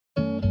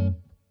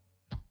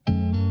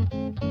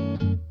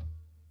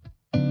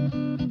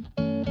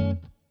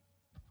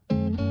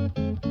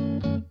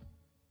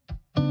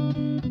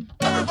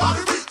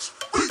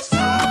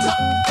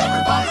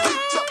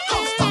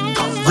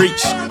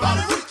reach.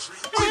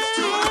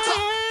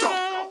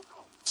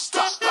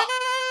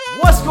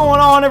 What's going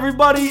on,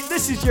 everybody?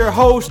 This is your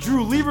host,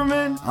 Drew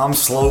Lieberman. I'm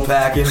slow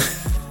packing.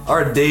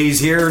 Our days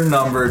here are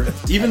numbered.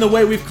 Even the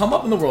way we've come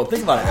up in the world,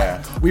 think about it.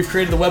 Yeah. We've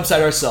created the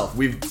website ourselves.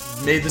 We've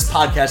made this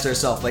podcast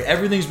ourselves. Like,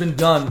 everything's been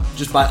done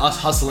just by us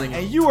hustling.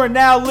 And you are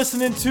now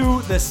listening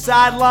to the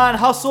Sideline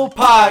Hustle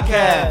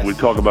Podcast. We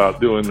talk about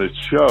doing this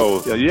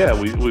show. Yeah,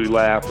 we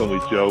laugh and we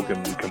joke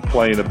and we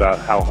complain about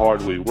how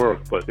hard we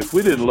work. But if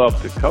we didn't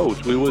love to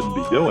coach, we wouldn't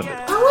be doing it.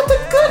 I want the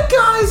good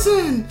guys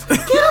in.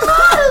 Get them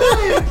out of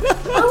there.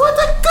 I want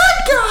the good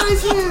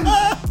guys in.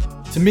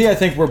 To me, I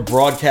think we're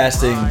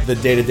broadcasting the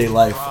day-to-day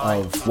life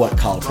of what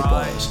college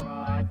football is.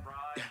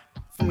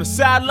 From the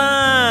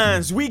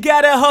sidelines, we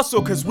gotta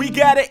hustle cause we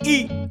gotta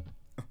eat.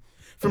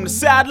 From the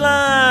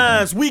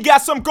sidelines, we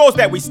got some goals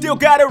that we still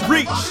gotta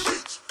reach.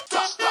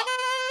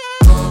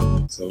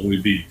 So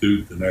we beat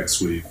Duke the next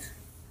week,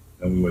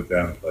 and we went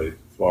down and played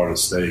Florida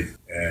State,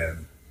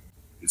 and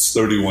it's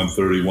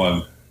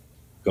 31-31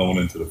 going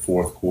into the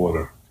fourth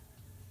quarter,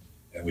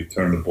 and we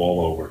turned the ball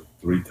over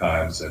 3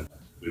 times, and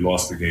we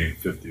lost the game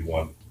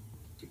 51.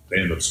 They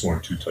ended up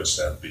scoring 2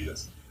 touchdowns to beat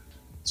us.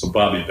 So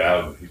Bobby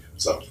Bowden, he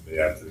comes up to me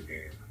after the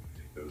game.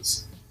 He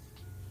goes,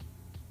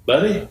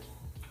 "Buddy,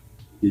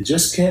 you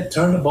just can't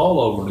turn the ball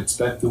over and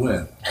expect to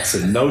win." I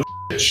said, "No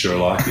shit,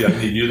 Sherlock. I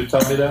need you to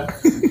tell me that."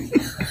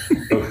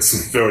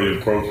 It's very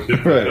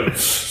appropriate. Right.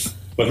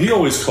 But he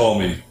always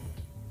called me,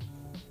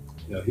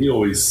 he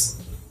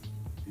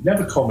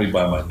never called me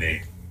by my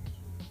name.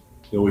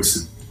 He always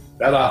said,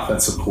 "That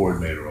offensive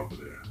coordinator over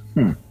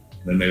there."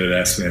 Then they would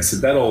ask me, I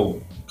said, "That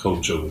old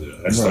coach over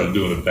there." I started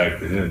doing it back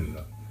to him.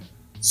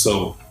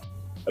 So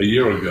a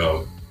year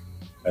ago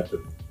at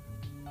the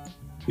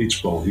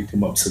Peach Bowl, he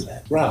come up and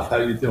said, "Ralph, how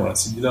you doing?" I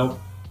said,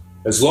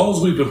 "As long as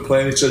we've been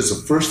playing each other, it's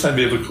the first time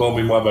you ever called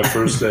me by my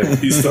first name."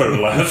 He started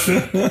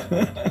laughing.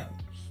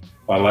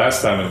 My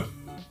last time I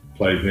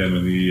played him,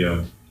 and he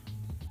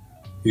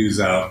was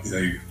out,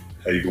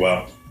 how you go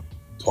out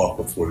and talk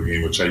before the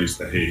game, which I used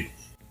to hate.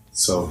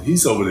 So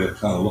he's over there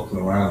kind of looking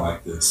around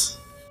like this.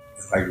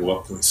 I go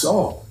up to him and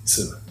he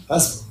said,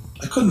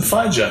 "I couldn't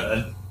find you."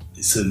 And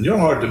he said, "You're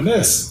hard to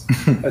miss."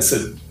 I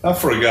said, "Not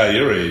for a guy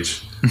your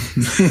age."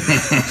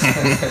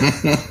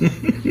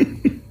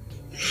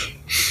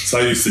 So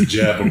I used to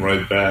jab him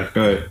right back.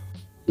 Right.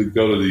 We'd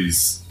go to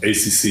these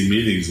ACC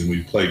meetings and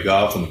we'd play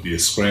golf and it'd be a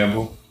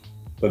scramble.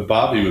 But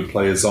Bobby would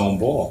play his own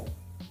ball.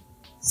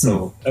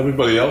 So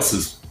everybody else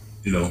is,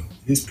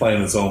 he's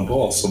playing his own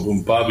ball. So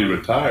when Bobby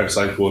retires,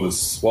 I go to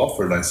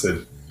Swafford and I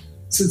said,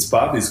 "Since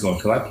Bobby's gone,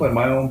 can I play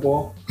my own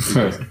ball?" He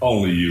goes,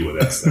 "Only you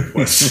would ask that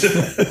question."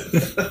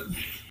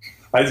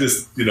 I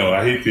just,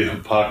 I hate the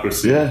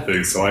hypocrisy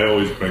thing, so I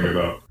always bring it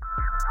up.